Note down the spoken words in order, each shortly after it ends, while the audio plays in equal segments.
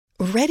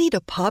Ready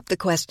to pop the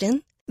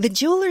question? The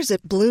jewelers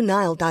at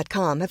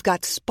BlueNile.com have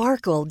got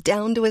sparkle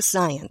down to a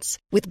science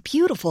with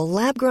beautiful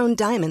lab-grown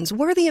diamonds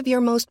worthy of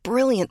your most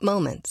brilliant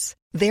moments.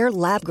 Their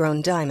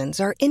lab-grown diamonds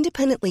are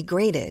independently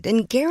graded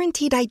and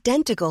guaranteed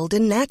identical to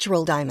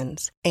natural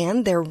diamonds,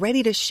 and they're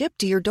ready to ship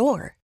to your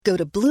door. Go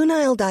to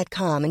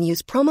BlueNile.com and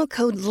use promo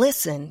code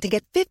LISTEN to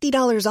get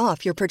 $50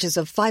 off your purchase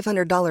of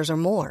 $500 or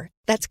more.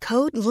 That's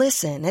code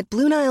LISTEN at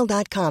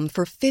BlueNile.com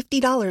for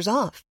 $50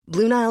 off.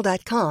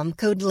 BlueNile.com,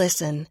 code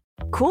LISTEN.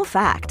 Cool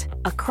fact,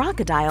 a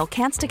crocodile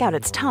can't stick out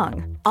its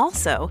tongue.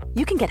 Also,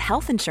 you can get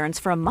health insurance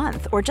for a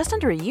month or just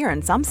under a year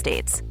in some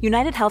states.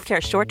 United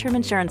Healthcare short-term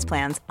insurance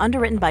plans,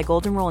 underwritten by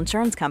Golden Rule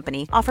Insurance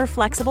Company, offer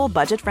flexible,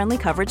 budget-friendly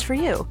coverage for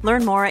you.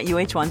 Learn more at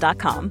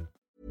uh1.com.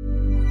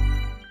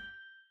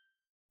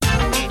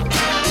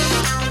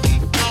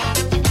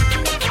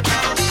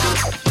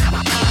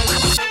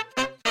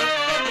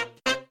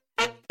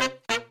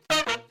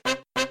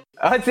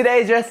 On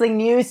today's wrestling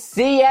news,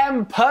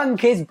 CM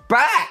Punk is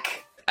back!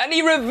 And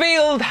he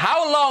revealed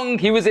how long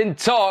he was in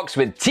talks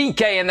with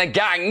TK and the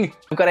gang.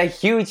 We've got a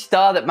huge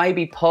star that may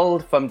be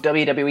pulled from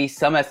WWE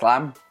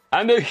SummerSlam.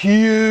 And a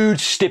huge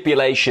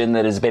stipulation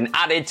that has been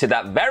added to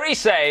that very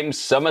same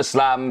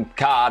SummerSlam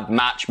card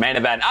match main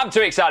event. I'm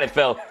too excited,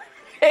 Phil.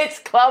 It's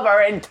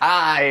clobbering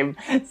time!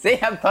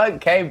 CM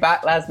Punk came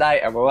back last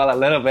night and we're all a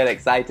little bit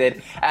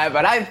excited.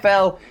 But I'm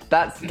Phil,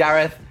 that's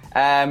Gareth.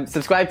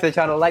 Subscribe to the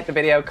channel, like the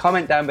video,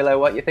 comment down below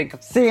what you think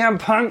of CM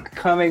Punk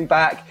coming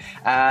back,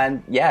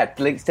 and yeah,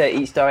 links to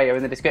each story are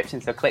in the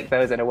description, so click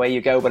those and away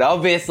you go. But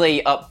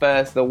obviously, up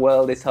first, the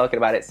world is talking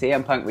about it.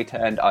 CM Punk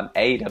returned on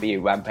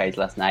AEW Rampage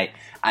last night,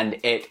 and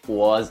it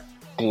was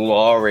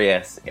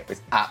glorious. It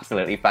was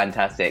absolutely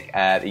fantastic.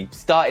 They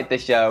started the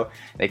show,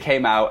 they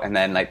came out, and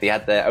then they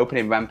had the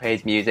opening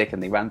Rampage music,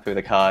 and they ran through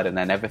the card, and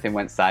then everything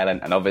went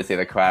silent, and obviously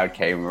the crowd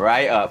came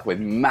right up with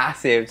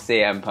massive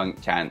CM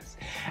Punk chants,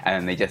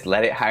 and then they just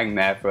let it hang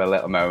there for a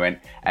little moment,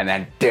 and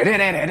then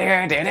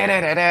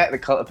the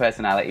Cult of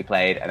Personality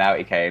played, and out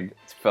he came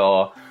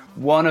for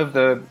one of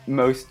the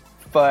most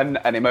fun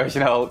and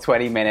emotional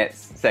 20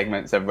 minutes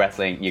segments of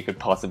wrestling you could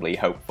possibly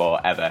hope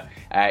for ever.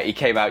 He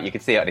came out, you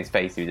could see it on his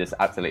face, he was just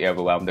absolutely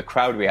overwhelmed. The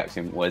crowd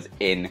reaction was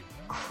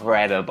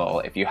incredible.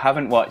 If you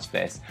haven't watched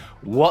this,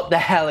 what the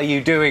hell are you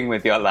doing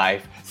with your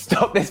life?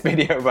 Stop this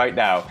video right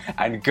now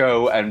and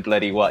go and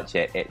bloody watch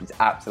it. It's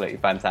absolutely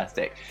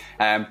fantastic.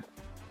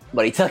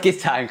 But he took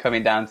his time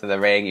coming down to the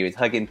ring. He was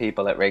hugging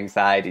people at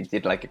ringside. He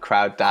did a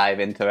crowd dive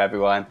into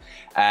everyone.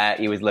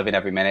 He was loving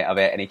every minute of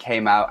it, and he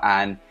came out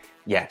and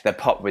yeah, the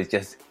pop was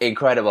just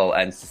incredible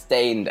and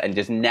sustained and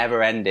just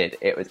never ended.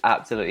 It was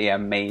absolutely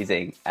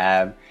amazing.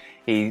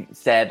 He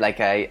said,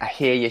 I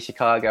hear you,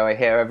 Chicago. I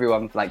hear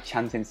everyone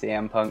chanting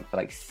CM Punk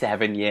for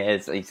 7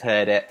 years. He's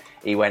heard it.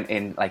 He went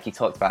in, he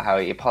talked about how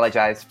he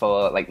apologized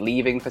for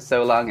leaving for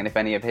so long, and if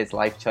any of his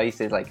life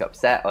choices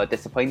upset or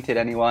disappointed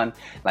anyone,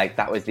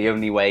 that was the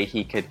only way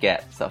he could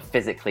get sort of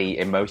physically,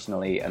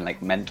 emotionally, and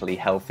mentally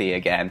healthy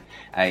again.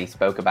 And he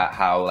spoke about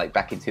how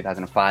back in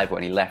 2005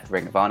 when he left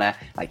Ring of Honor,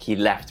 he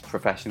left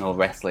professional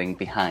wrestling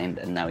behind,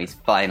 and now he's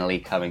finally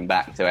coming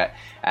back to it.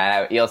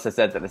 He also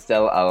said that there's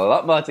still a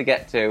lot more to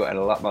get to and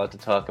a lot more to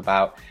talk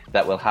about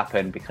that will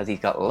happen because he's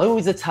got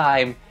loads of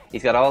time.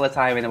 He's got all the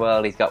time in the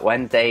world. He's got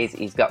Wednesdays,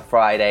 he's got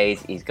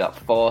Fridays, he's got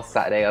 4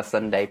 Saturday or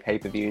Sunday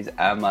pay-per-views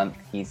a month.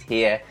 He's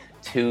here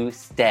to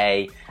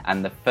stay.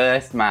 And the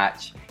first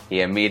match, he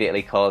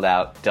immediately called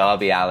out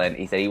Darby Allin.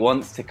 He said he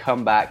wants to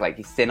come back,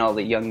 he's seen all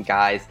the young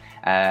guys,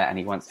 and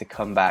he wants to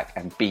come back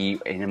and be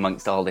in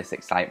amongst all this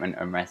excitement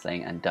and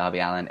wrestling, and Darby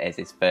Allin is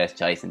his first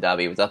choice, and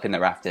Darby was up in the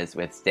rafters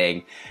with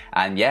Sting.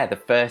 And yeah, the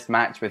first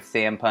match with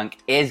CM Punk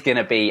is going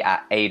to be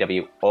at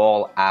AEW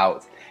All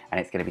Out, and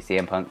it's going to be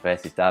CM Punk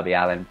versus Darby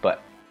Allin.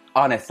 But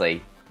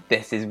honestly,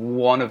 this is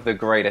one of the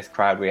greatest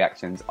crowd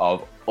reactions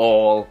of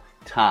all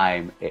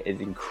time. It is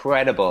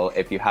incredible.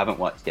 If you haven't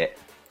watched it,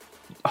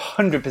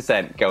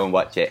 100% go and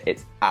watch it.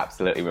 It's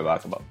absolutely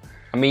remarkable.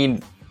 I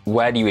mean,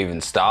 where do you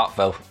even start,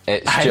 Phil?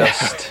 It's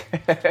just,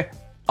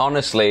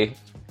 honestly,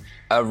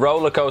 a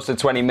roller coaster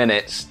 20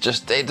 minutes,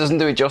 it doesn't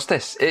do it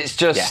justice. It's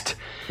just... Yeah.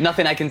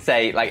 Nothing I can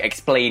say,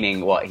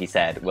 explaining what he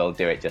said will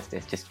do it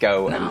justice. Just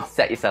go and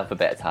set yourself a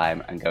bit of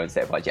time and go and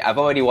sit and watch it. I've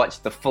already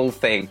watched the full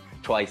thing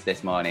twice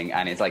this morning,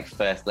 and it's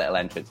first little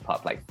entrance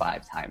popped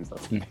 5 times or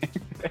something.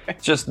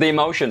 Just the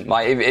emotion.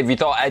 If you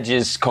thought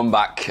Edge's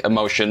comeback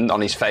emotion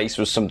on his face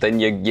was something,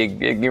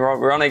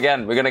 we're on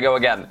again. We're going to go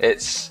again.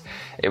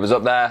 It was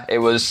up there. It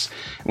was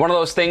one of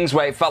those things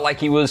where it felt like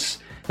he was...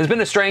 There's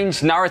been a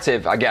strange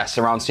narrative, I guess,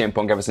 around CM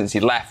Punk ever since he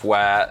left,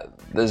 where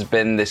there's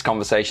been this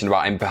conversation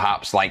about him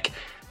perhaps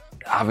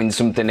having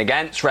something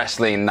against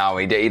wrestling now.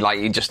 He had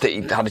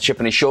a chip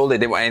on his shoulder, he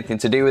didn't want anything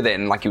to do with it,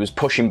 and he was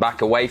pushing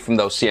back away from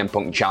those CM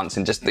Punk chants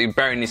and just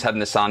burying his head in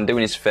the sand,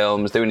 doing his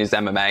films, doing his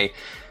MMA.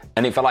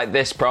 And it felt like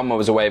this promo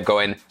was a way of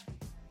going,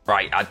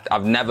 right,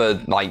 I've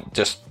never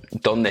just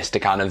done this to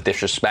kind of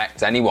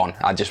disrespect anyone.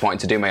 I just wanted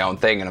to do my own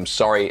thing, and I'm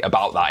sorry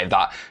about that if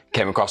that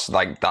came across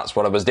that's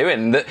what I was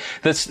doing.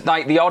 There's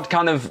the odd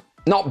kind of,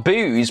 not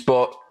booze,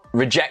 but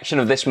rejection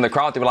of this from the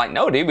crowd. They were like,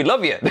 no, dude, we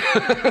love you.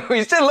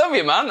 We still love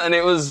you, man. And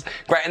it was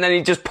great. And then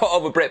he just put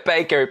over Britt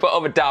Baker. He put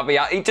over Darby.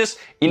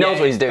 He knows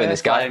what he's doing,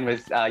 this guy. Line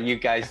was, you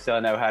guys still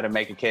know how to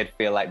make a kid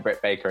feel like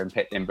Britt Baker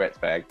in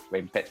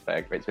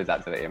Pittsburgh, which was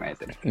absolutely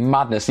amazing.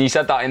 Madness. He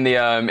said that in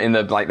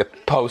the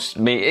post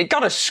meet. It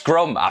got a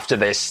scrum after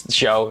this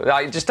show.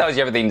 Like, it just tells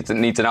you everything you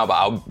need to know about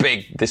how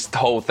big this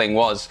whole thing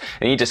was.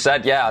 And he just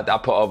said, yeah, I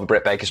put over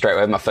Britt Baker straight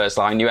away with my first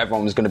line. Knew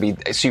everyone was going to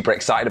be super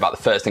excited about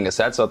the first thing I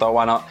said, so I thought,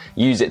 why not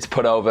use it to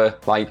put over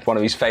like one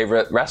of his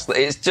favourite wrestlers.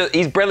 It's just,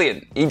 he's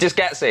brilliant. He just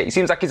gets it. He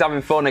seems like he's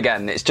having fun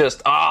again. It's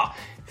just,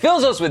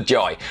 fills us with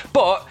joy.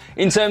 But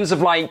in terms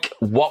of like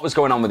what was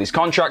going on with his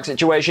contract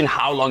situation,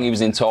 how long he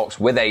was in talks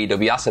with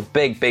AEW, that's a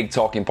big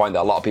talking point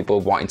that a lot of people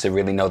are wanting to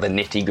really know the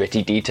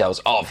nitty-gritty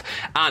details of.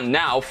 And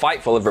now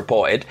Fightful have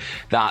reported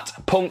that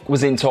Punk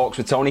was in talks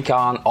with Tony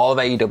Khan, all of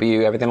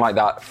AEW, everything like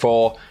that,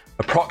 for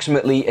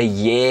approximately a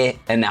year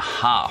and a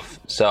half.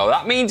 So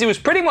that means he was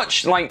pretty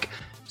much like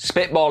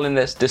spitballing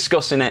this,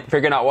 discussing it,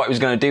 figuring out what he was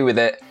going to do with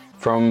it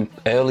from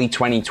early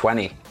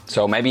 2020.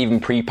 So maybe even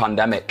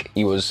pre-pandemic,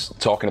 he was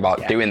talking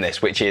about doing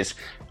this, which is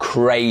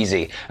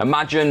crazy.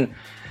 Imagine,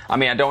 I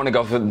mean, I don't want to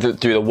go through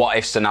the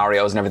what-if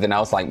scenarios and everything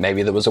else. Like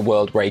maybe there was a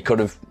world where he could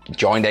have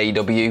joined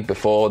AEW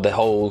before the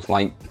whole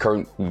like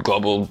current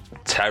global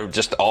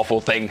just awful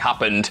thing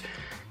happened.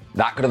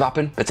 That could have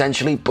happened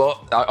potentially,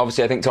 but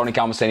obviously I think Tony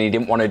Khan was saying he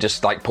didn't want to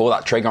just like pull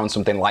that trigger on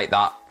something like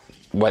that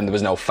when there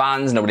was no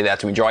fans, nobody there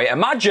to enjoy it.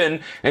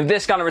 Imagine if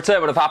this kind of return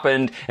would have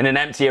happened in an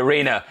empty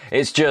arena.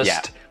 It's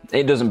just,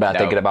 it doesn't bear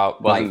thinking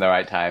about. Wasn't the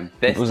right time.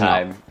 This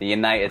time, the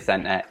United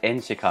Center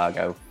in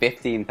Chicago,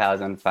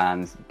 15,000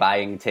 fans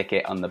buying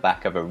ticket on the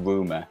back of a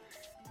rumor.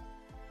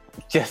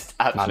 Just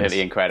absolutely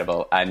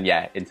incredible. And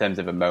yeah, in terms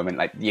of a moment,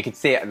 like you could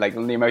see it, like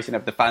the emotion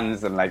of the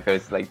fans, and like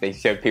those, like they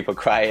showed people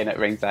crying at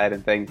ringside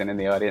and things, and in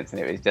the audience, and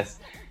it was just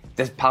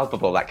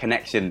palpable. That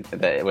connection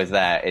that was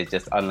there is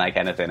just unlike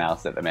anything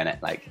else at the minute.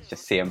 Like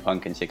just CM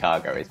Punk in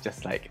Chicago is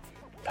just like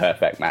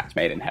perfect match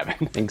made in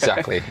heaven.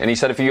 Exactly. And he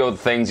said a few other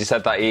things. He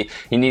said that he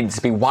needed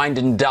to be wined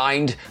and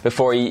dined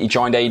before he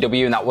joined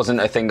AEW, and that wasn't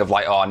a thing of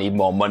like, oh, I need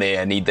more money,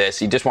 I need this.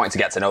 He just wanted to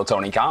get to know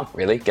Tony Khan,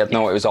 really, get to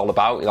know what it was all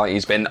about. Like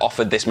he's been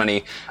offered this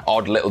many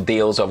odd little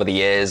deals over the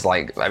years.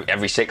 Like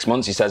every 6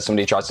 months, he says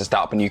somebody tries to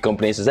start up a new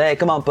company, he says, hey,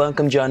 come on, Punk,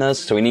 come join us.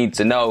 So he needs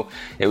to know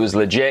it was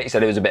legit. He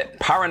said it was a bit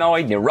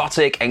paranoid,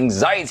 neurotic,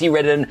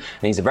 anxiety-ridden, and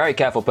he's a very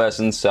careful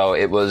person. So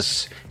it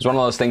was one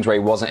of those things where he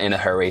wasn't in a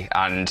hurry,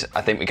 and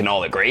I think we can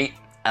all agree,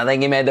 I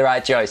think he made the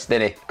right choice,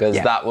 didn't he? Because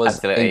that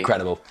was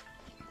incredible.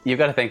 You've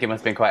got to think it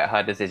must have been quite a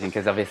hard decision,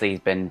 because obviously he's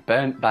been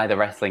burnt by the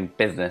wrestling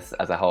business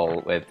as a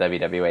whole with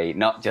WWE,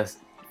 not just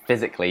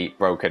physically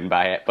broken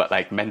by it, but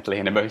like mentally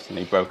and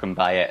emotionally broken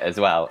by it as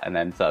well. And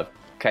then sort of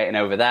getting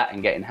over that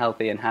and getting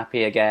healthy and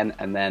happy again,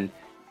 and then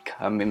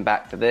coming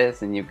back to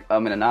this, and you're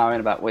umming and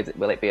ahhing about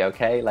will it be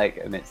okay? Like,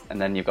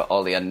 and then you've got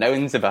all the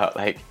unknowns about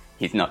like,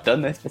 he's not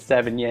done this for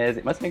 7 years.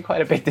 It must have been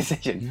quite a big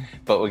decision.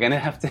 But we're going to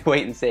have to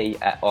wait and see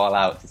at All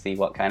Out to see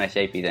what kind of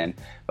shape he's in.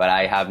 But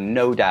I have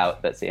no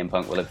doubt that CM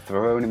Punk will have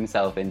thrown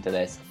himself into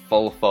this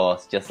full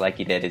force, just like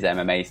he did his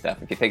MMA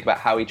stuff. If you think about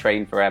how he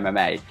trained for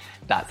MMA,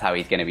 that's how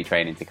he's going to be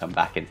training to come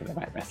back into the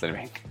wrestling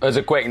ring. As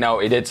a quick note,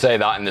 he did say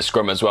that in the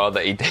scrum as well,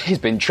 that he's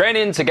been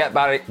training to get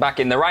back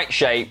in the right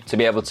shape to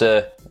be able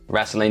to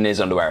wrestle in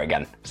his underwear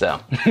again. So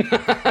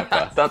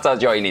that's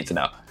all you need to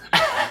know.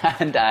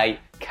 And I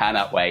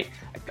cannot wait.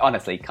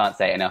 Honestly, can't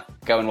say it enough.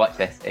 Go and watch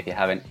this if you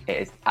haven't.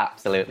 It is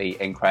absolutely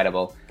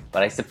incredible.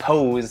 But I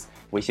suppose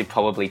we should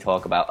probably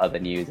talk about other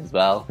news as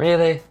well.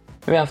 Really?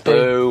 We have to?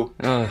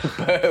 Boo.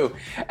 Boo.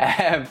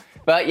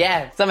 But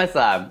yeah,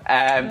 SummerSlam.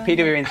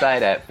 PW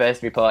Insider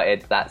first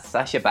reported that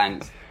Sasha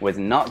Banks was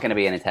not going to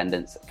be in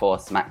attendance for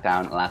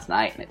SmackDown last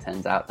night, and it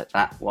turns out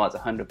that was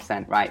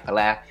 100% right.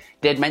 Belair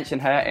did mention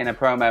her in a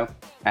promo,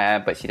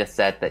 but she just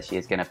said that she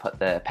is going to put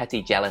the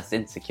petty, jealous,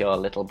 insecure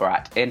little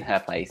brat in her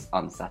place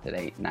on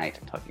Saturday night.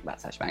 I'm talking about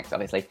Sasha Banks,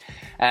 obviously.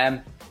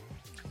 And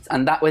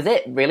that was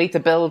it, really, to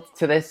build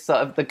to this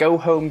sort of the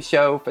go-home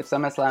show for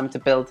SummerSlam, to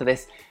build to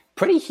this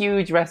pretty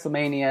huge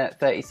WrestleMania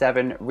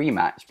 37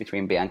 rematch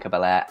between Bianca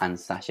Belair and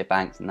Sasha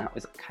Banks, and that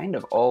was kind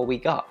of all we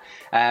got.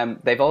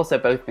 They've also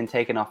both been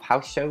taken off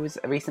house shows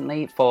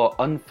recently for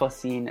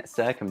unforeseen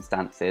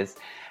circumstances,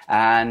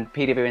 and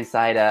PW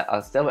Insider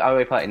are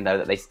reporting, though,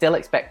 that they still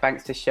expect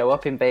Banks to show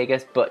up in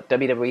Vegas, but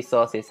WWE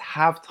sources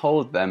have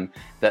told them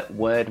that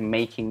word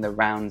making the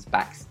rounds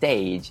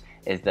backstage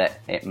is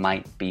that it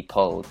might be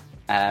pulled.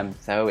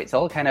 So it's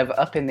all kind of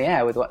up in the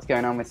air with what's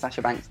going on with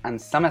Sasha Banks and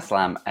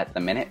SummerSlam at the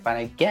minute, but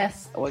I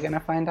guess we're going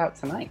to find out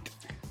tonight.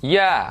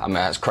 Yeah, I mean,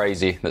 that's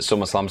crazy that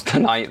SummerSlam's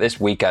tonight.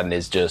 This weekend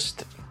is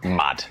just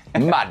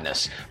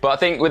madness. But I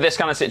think with this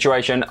kind of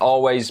situation,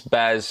 always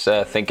bears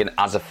thinking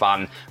as a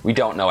fan, we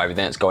don't know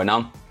everything that's going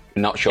on.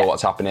 We're not sure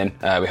what's happening.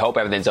 We hope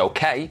everything's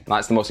okay.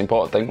 That's the most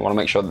important thing. We want to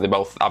make sure that they're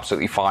both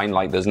absolutely fine.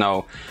 Like, there's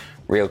no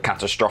real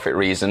catastrophic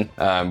reason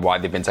why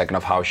they've been taking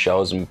off house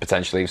shows, and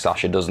potentially if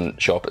Sasha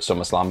doesn't show up at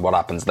SummerSlam, what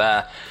happens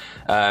there.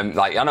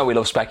 Like, I know we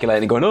love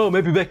speculating and going, oh,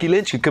 maybe Becky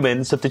Lynch could come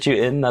in, substitute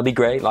in, that'd be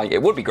great. Like,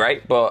 it would be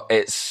great, but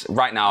it's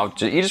right now,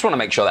 you just want to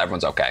make sure that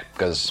everyone's okay.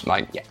 Because,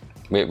 like,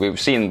 we've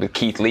seen with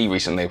Keith Lee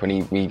recently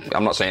when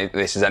I'm not saying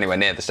this is anywhere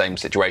near the same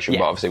situation,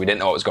 but obviously we didn't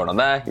know what was going on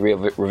there. He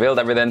revealed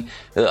everything.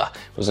 Ugh,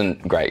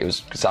 wasn't great. It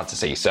was sad to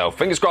see. So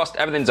fingers crossed,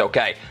 everything's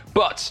okay.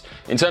 But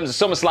in terms of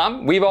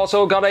SummerSlam, we've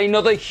also got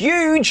another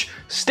huge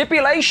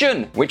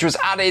stipulation, which was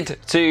added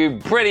to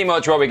pretty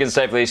much what we can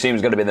safely assume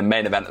is going to be the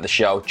main event of the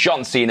show.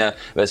 John Cena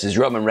versus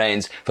Roman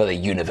Reigns for the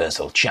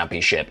Universal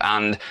Championship.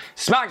 And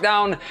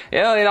SmackDown,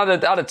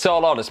 it had a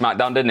tall order,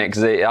 SmackDown, didn't it?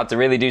 Because it had to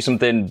really do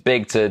something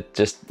big to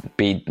just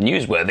be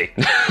newsworthy.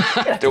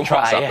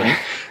 What's happened.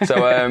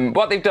 So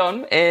what they've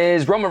done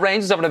is Roman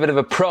Reigns is having a bit of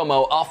a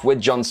promo off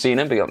with John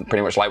Cena,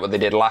 pretty much like what they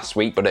did last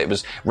week, but it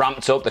was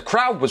ramped up. The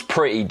crowd was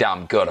pretty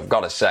damn good, I've got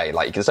to say.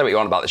 Like, you can say what you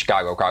want about the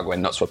Chicago crowd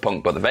going nuts for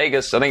Punk, but the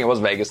Vegas, I think it was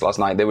Vegas last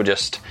night, they were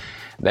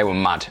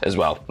mad as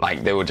well.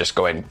 Like, they were just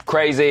going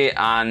crazy,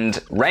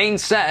 and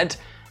Reigns said,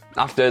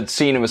 after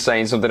Cena was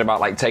saying something about,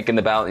 like, taking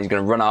the belt, he's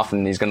going to run off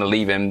and he's going to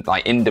leave him,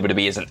 like, in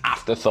WWE as an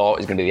afterthought,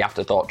 he's going to be the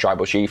afterthought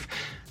tribal chief.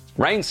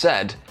 Reigns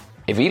said,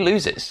 if he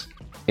loses,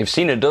 if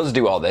Cena does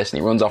do all this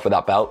and he runs off with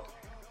that belt,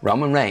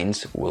 Roman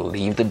Reigns will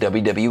leave the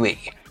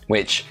WWE,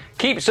 which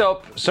keeps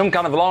up some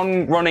kind of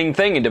long-running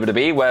thing in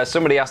WWE where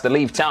somebody has to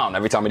leave town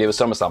every time we do a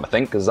SummerSlam, I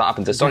think, because that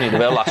happened to Sonya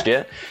Deville last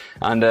year.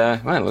 And,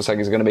 well, it looks like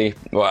it's going to be...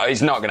 Well,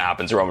 it's not going to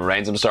happen to Roman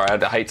Reigns. I'm sorry,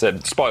 I hate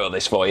to spoil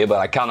this for you, but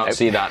I cannot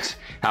see that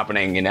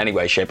happening in any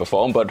way, shape, or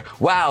form.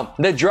 But, wow,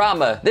 the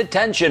drama, the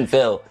tension,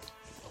 Phil.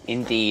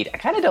 Indeed. I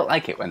kind of don't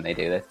like it when they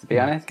do this, to be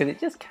honest, because it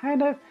just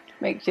kind of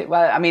makes it...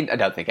 Well, I mean, I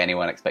don't think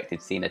anyone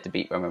expected Cena to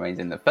beat Roman Reigns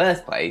in the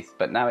first place,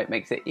 but now it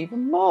makes it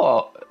even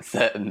more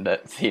certain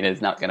that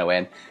Cena's not going to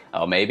win.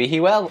 Or maybe he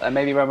will, and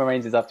maybe Roman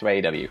Reigns is off to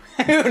AEW.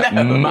 Who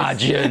knows?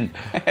 Imagine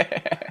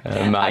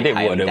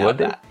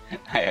would it?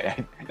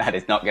 That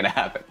is not going to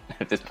happen.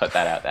 Just put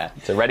that out there.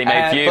 It's a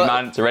ready-made feud,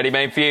 man. It's a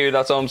ready-made feud,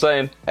 that's all I'm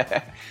saying.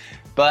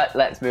 But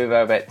let's move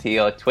over to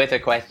your Twitter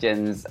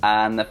questions,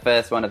 and the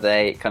first one of the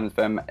day comes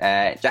from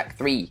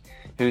Jack3,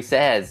 who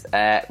says,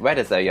 read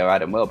as though you're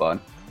Adam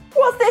Wilborn,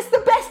 was this the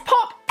best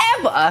pop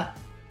ever?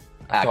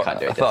 I can't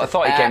do it. I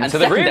thought he came into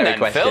the room then,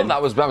 Phil.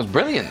 That was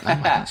brilliant.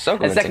 So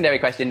good. A secondary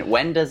question,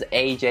 when does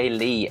AJ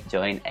Lee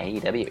join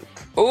AEW?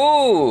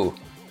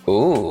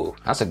 Ooh,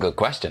 that's a good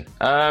question.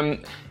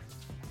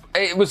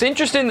 It was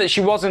interesting that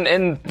she wasn't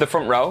in the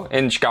front row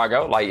in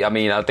Chicago. Like, I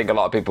mean, I think a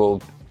lot of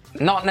people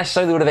not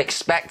necessarily would have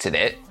expected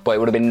it, but it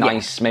would have been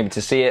nice maybe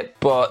to see it.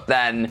 But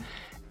then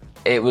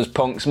it was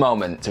Punk's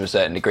moment to a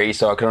certain degree,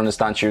 so I can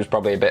understand she was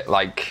probably a bit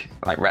like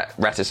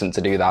reticent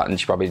to do that, and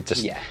she probably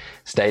just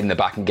stayed in the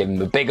back and gave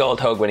him a big old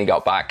hug when he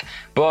got back.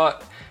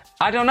 But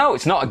I don't know,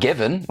 it's not a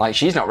given. Like,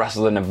 she's not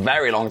wrestled in a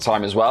very long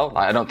time as well.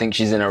 Like, I don't think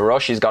she's in a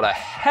rush. She's got a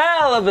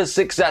hell of a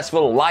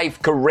successful life,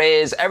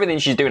 careers, everything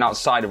she's doing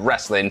outside of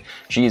wrestling.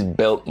 She's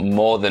built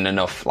more than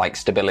enough, like,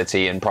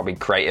 stability and probably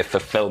creative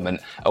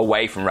fulfillment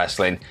away from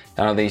wrestling.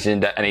 I don't think she's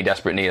in any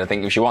desperate need. I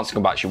think if she wants to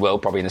come back, she will,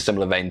 probably in a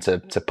similar vein to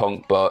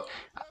Punk, but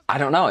I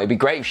don't know. It'd be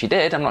great if she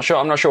did. I'm not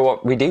sure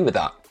what we do with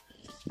that.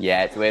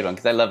 Yeah, it's a weird one,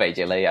 because I love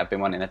AJ Lee. I've been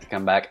wanting her to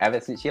come back ever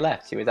since she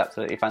left. She was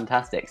absolutely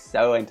fantastic,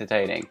 so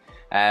entertaining.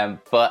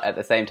 But at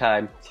the same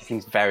time, she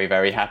seems very,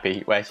 very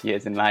happy where she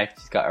is in life.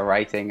 She's got her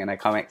writing and her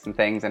comics and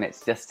things, and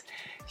it's just,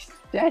 she's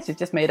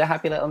just made a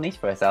happy little niche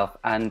for herself.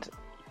 And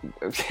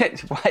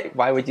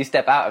why would you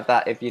step out of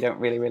that if you don't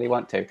really, really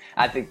want to?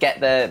 I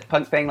get the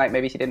Punk thing, like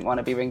maybe she didn't want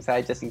to be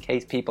ringside just in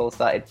case people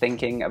started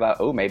thinking about,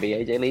 oh, maybe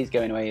AJ Lee's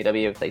going to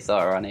AEW if they saw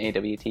her on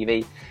AEW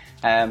TV.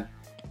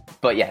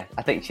 But yeah,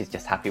 I think she's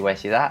just happy where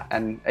she's at,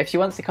 and if she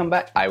wants to come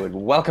back, I would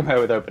welcome her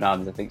with open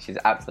arms. I think she's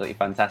absolutely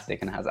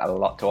fantastic and has a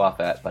lot to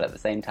offer, but at the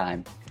same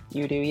time,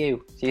 you do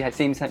you. She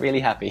seems really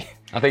happy.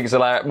 I think it's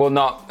hilarious. Well,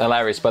 not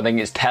hilarious, but I think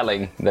it's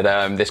telling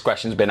that this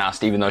question's been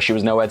asked even though she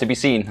was nowhere to be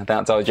seen. I think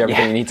that tells you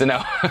everything you need to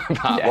know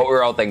about what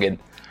we're all thinking.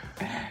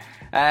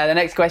 The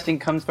next question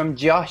comes from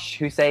Josh,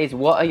 who says,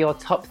 what are your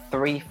top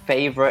 3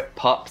 favourite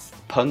pops,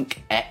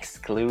 Punk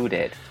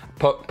excluded?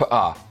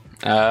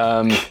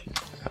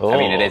 I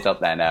mean, it is up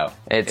there now.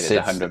 It's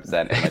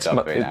 100% in my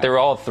top 3 now. They're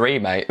all 3,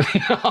 mate.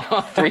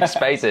 3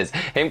 spaces.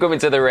 Him coming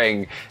to the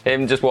ring,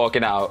 him just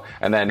walking out,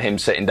 and then him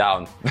sitting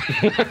down.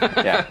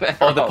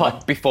 Or the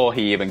pop before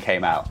he even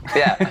came out.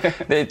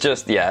 They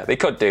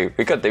could do.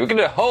 We could do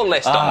a whole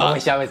list on that. I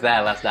wish I was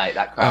there last night.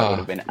 That crowd would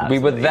have been absolutely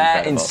We were there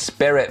incredible. In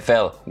spirit,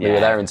 Phil. We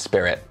were there in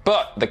spirit.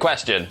 But the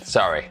question.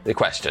 So,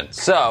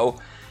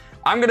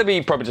 I'm going to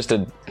be probably just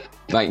a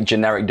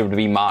generic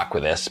WWE mark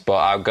with this, but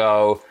I'll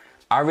go...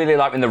 I really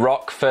like when The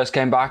Rock first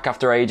came back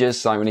after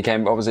ages. Like when he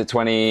came, what was it,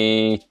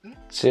 2010,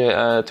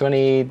 was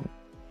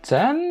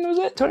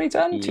it?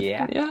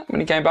 2010? Yeah, when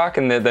he came back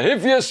and the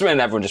heaviest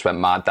win, everyone just went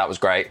mad. That was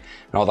great.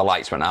 And all the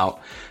lights went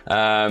out.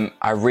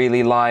 I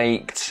really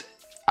liked...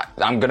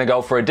 I'm going to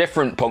go for a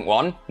different Punk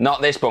one.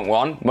 Not this Punk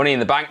one. Money in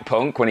the Bank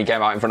Punk when he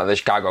came out in front of the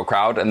Chicago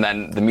crowd and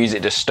then the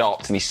music just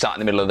stopped and he sat in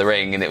the middle of the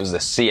ring and it was the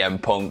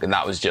CM Punk and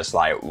that was just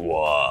like,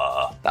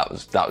 whoa. that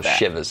was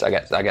shivers. I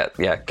get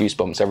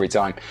goosebumps every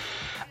time.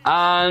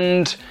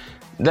 And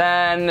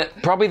then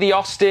probably the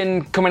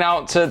Austin coming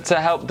out to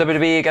help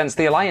WWE against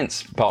the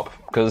Alliance pop,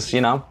 because,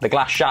 the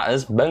glass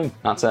shatters, boom.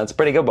 That's a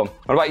pretty good one.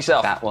 What about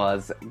yourself? That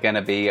was going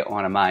to be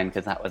one of mine,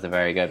 because that was a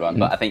very good one.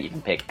 But I think you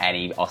can pick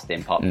any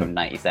Austin pop from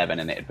 97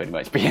 and it'd pretty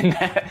much be in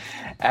there.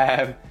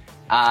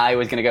 I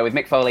was going to go with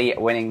Mick Foley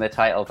winning the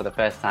title for the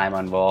first time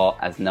on Raw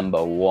as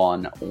number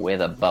 1 with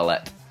a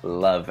bullet.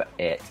 Love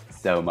it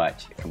so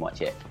much. I can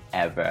watch it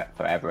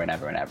forever and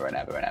ever and ever and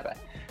ever and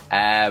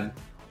ever.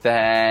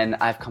 Then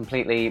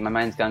my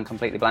mind's gone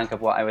completely blank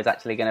of what I was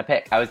actually going to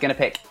pick. I was going to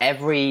pick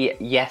every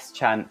yes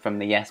chant from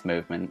the Yes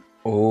Movement.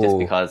 Ooh. Just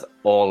because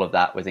all of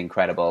that was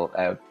incredible.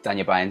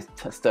 Daniel Bryan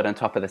stood on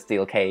top of the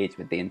steel cage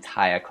with the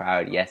entire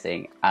crowd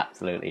yesing.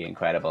 Absolutely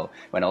incredible.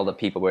 When all the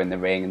people were in the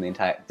ring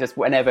and just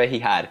whenever he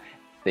had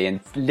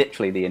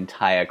literally the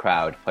entire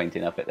crowd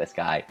pointing up at this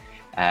guy,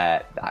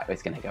 that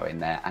was going to go in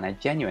there. And I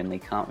genuinely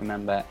can't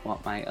remember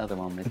what my other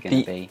one was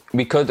going to be.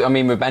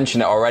 We've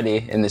mentioned it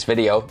already in this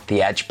video,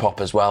 the Edge pop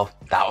as well.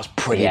 That was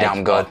pretty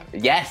damn good.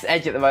 Yes,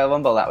 Edge at the Royal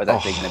Rumble, that was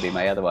actually going to be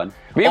my other one.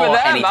 We were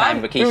there,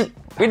 man.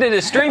 We did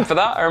a stream for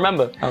that, I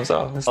remember.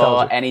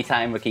 Or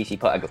anytime Rikishi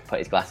put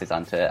his glasses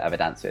on to have a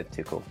dance with,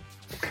 too cool.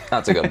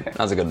 That's a good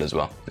one as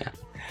well, yeah.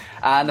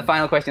 And the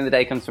final question of the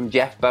day comes from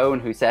Jeff Bone,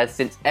 who says,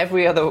 since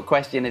every other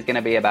question is going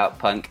to be about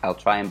Punk, I'll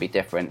try and be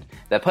different.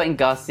 They're putting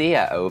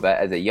Garcia over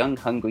as a young,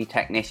 hungry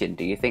technician.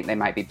 Do you think they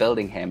might be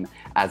building him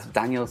as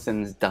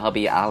Danielson's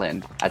Darby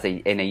Allin,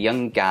 in a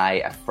young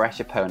guy, a fresh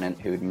opponent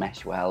who'd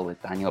mesh well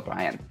with Daniel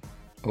Bryan?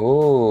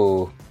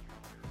 Ooh.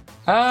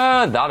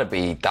 That'd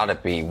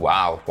be,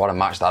 wow, what a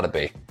match that'd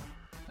be.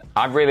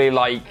 I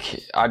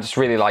just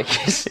really like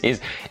his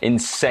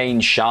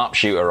insane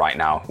sharpshooter right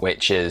now,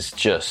 which is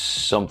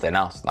just something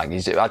else. I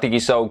think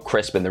he's so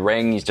crisp in the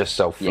ring. He's just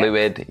so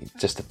fluid. Yeah. He's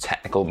just a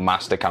technical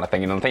master kind of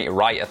thing. And I think you're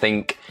right. I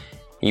think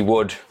he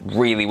would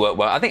really work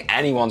well. I think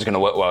anyone's going to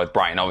work well with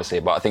Bryan,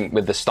 obviously, but I think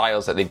with the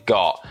styles that they've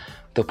got,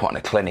 they'll put on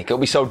a clinic. It'll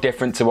be so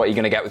different to what you're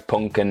going to get with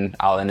Punk and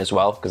Allin as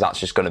well, because that's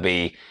just going to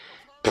be,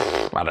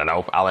 I don't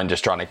know, Allin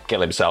just trying to kill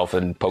himself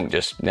and Punk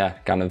just,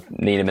 kind of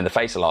kneeing him in the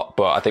face a lot.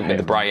 But I think with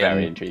the Bryan... I'm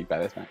very intrigued by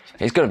this match.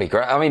 It's going to be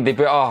great. I mean,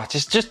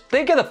 just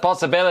think of the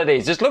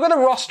possibilities. Just look at the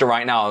roster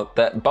right now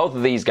that both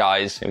of these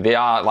guys,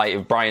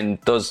 if Bryan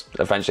does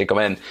eventually come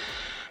in,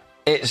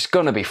 it's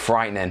going to be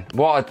frightening.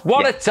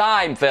 What a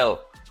time,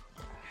 Phil.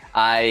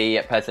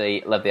 I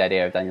personally love the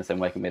idea of Danielson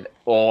working with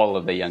all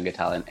of the younger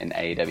talent in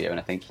AEW, and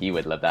I think he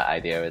would love that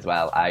idea as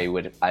well.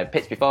 I've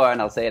pitched before,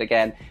 and I'll say it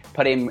again,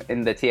 put him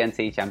in the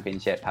TNT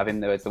Championship, have him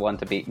there as the one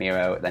to beat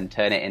Miro, then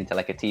turn it into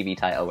like a TV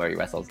title where he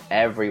wrestles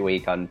every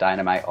week on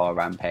Dynamite or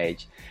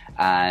Rampage,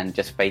 and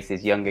just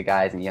faces younger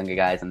guys,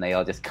 and they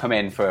all just come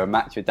in for a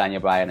match with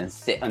Daniel Bryan and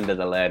sit under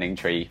the learning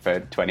tree for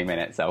 20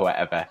 minutes or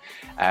whatever.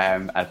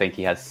 I think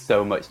he has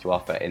so much to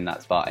offer in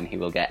that spot, and he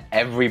will get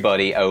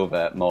everybody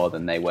over more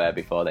than they were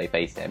before they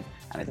faced him.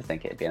 And I just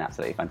think it'd be an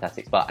absolutely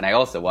fantastic spot. And I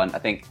also I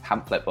think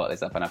Pamphlet brought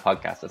this up on a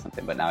podcast or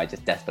something, but now I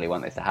just desperately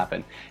want this to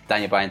happen.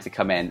 Daniel Bryan to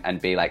come in and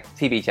be like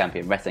TV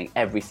champion, wrestling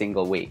every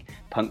single week.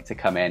 Punk to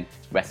come in,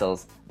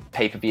 wrestles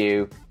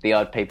pay-per-view, the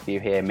odd pay-per-view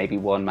here, maybe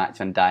one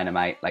match on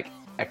Dynamite,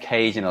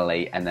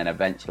 occasionally, and then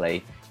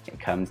eventually it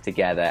comes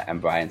together and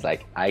Bryan's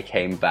like, I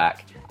came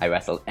back, I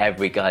wrestled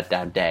every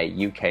goddamn day,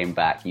 you came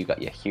back, you got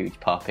your huge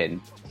pop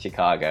in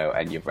Chicago,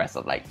 and you've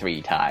wrestled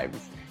 3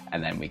 times,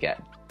 and then we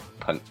get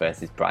Punk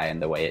versus Bryan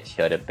the way it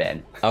should have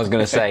been. I was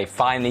going to say,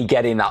 finally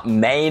getting that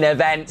main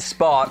event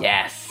spot.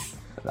 Yes.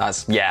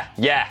 That's,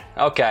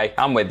 okay,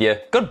 I'm with you.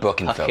 Good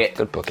booking, Phil.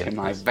 Good booking. In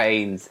my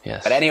veins.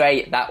 Yes. But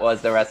anyway, that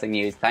was the wrestling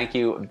news. Thank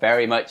you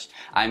very much.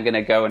 I'm going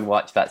to go and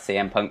watch that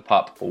CM Punk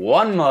pop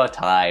one more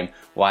time.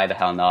 Why the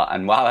hell not?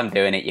 And while I'm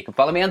doing it, you can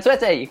follow me on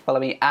Twitter. You can follow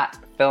me at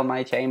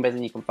PhilMyChambers,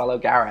 and you can follow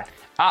Gareth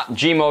at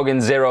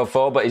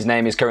GMorgan04, but his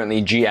name is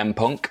currently GM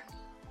Punk.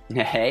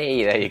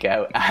 Hey, there you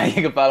go.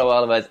 You can follow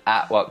all of us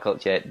at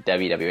WhatCulture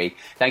WWE.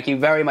 Thank you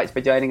very much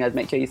for joining us.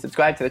 Make sure you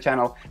subscribe to the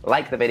channel,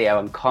 like the video,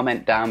 and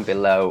comment down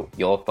below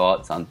your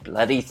thoughts on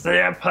bloody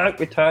CM Punk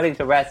returning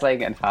to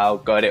wrestling and how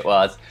good it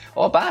was.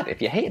 Or bad.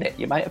 If you hated it,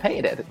 you might have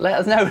hated it. Let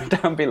us know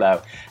down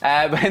below.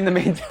 But in the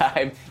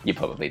meantime, you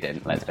probably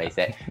didn't, let's face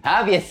it.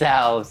 Have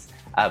yourselves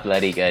a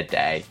bloody good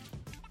day.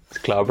 It's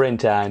clobbering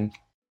time.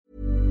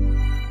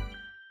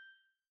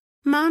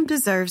 Mom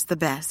deserves the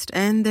best,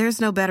 and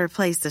there's no better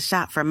place to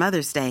shop for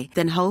Mother's Day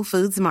than Whole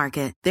Foods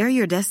Market. They're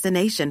your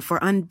destination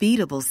for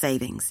unbeatable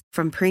savings,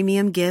 from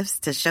premium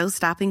gifts to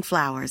show-stopping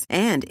flowers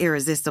and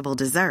irresistible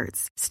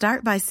desserts.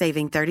 Start by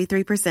saving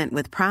 33%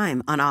 with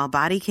Prime on all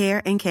body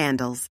care and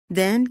candles.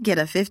 Then get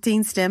a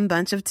 15-stem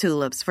bunch of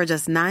tulips for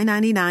just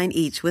 $9.99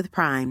 each with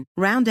Prime.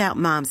 Round out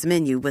Mom's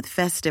menu with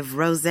festive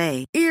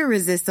rosé,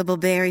 irresistible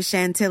berry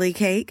chantilly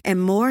cake,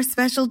 and more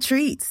special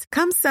treats.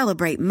 Come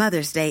celebrate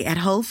Mother's Day at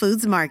Whole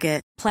Foods Market.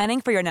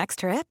 Planning for your next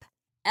trip?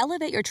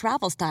 Elevate your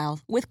travel style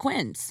with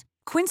Quince.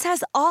 Quince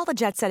has all the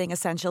jet-setting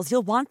essentials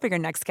you'll want for your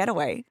next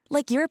getaway,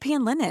 like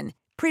European linen,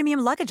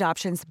 premium luggage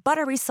options,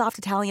 buttery soft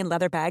Italian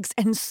leather bags,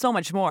 and so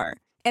much more.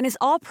 And is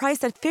all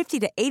priced at 50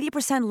 to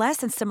 80% less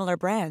than similar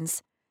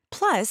brands.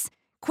 Plus,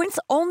 Quince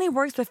only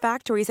works with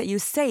factories that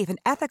use safe and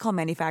ethical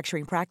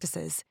manufacturing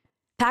practices.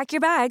 Pack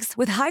your bags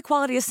with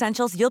high-quality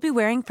essentials you'll be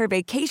wearing for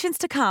vacations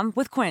to come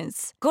with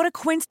Quince. Go to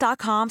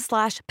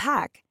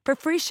quince.com/pack for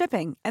free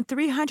shipping and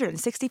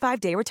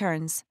 365-day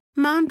returns.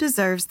 Mom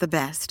deserves the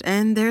best,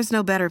 and there's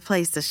no better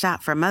place to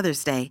shop for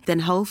Mother's Day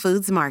than Whole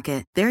Foods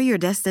Market. They're your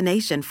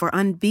destination for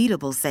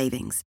unbeatable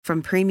savings,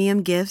 from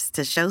premium gifts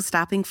to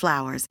show-stopping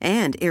flowers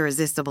and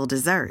irresistible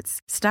desserts.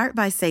 Start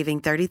by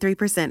saving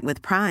 33%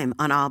 with Prime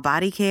on all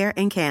body care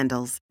and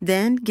candles.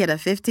 Then get a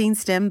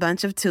 15-stem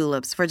bunch of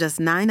tulips for just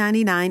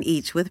 $9.99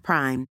 each with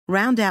Prime.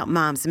 Round out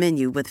Mom's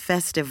menu with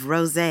festive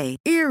rosé,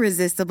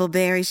 irresistible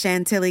berry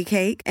chantilly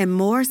cake, and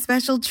more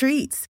special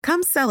treats.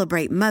 Come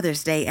celebrate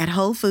Mother's Day at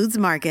Whole Foods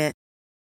Market.